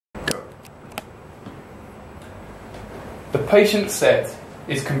The patient set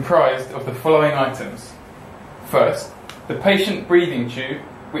is comprised of the following items. First, the patient breathing tube,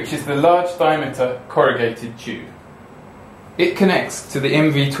 which is the large diameter corrugated tube. It connects to the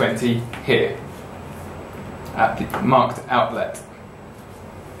MV20 here, at the marked outlet.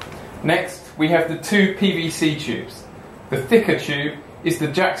 Next, we have the two PVC tubes. The thicker tube is the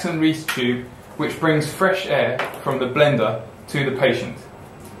Jackson-Rees tube, which brings fresh air from the blender to the patient.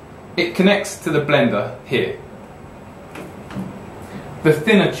 It connects to the blender here. The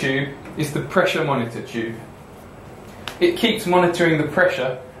thinner tube is the pressure monitor tube. It keeps monitoring the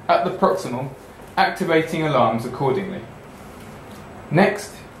pressure at the proximal, activating alarms accordingly.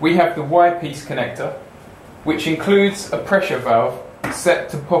 Next, we have the Y-piece connector, which includes a pressure valve set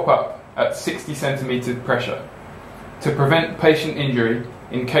to pop up at 60 centimetres pressure to prevent patient injury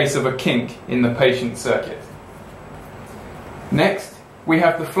in case of a kink in the patient circuit. Next, we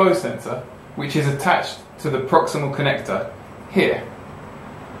have the flow sensor, which is attached to the proximal connector here.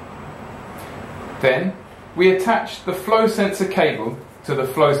 Then, we attach the flow sensor cable to the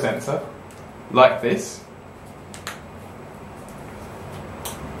flow sensor, like this,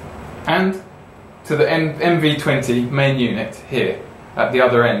 and to the MV20 main unit here, at the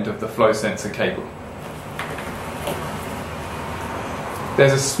other end of the flow sensor cable.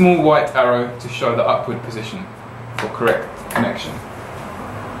 There's a small white arrow to show the upward position for correct connection.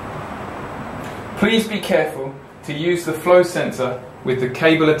 Please be careful to use the flow sensor with the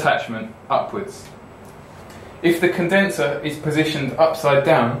cable attachment upwards. If the condenser is positioned upside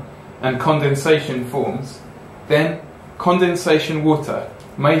down and condensation forms, then condensation water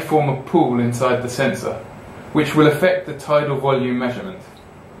may form a pool inside the sensor, which will affect the tidal volume measurement.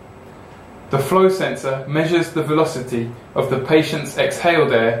 The flow sensor measures the velocity of the patient's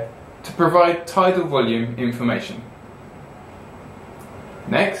exhaled air to provide tidal volume information.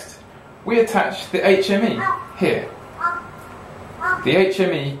 Next, we attach the HME here. The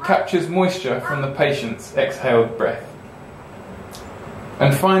HME captures moisture from the patient's exhaled breath.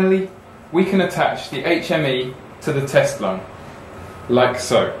 And finally, we can attach the HME to the test lung, like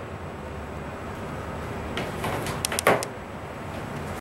so.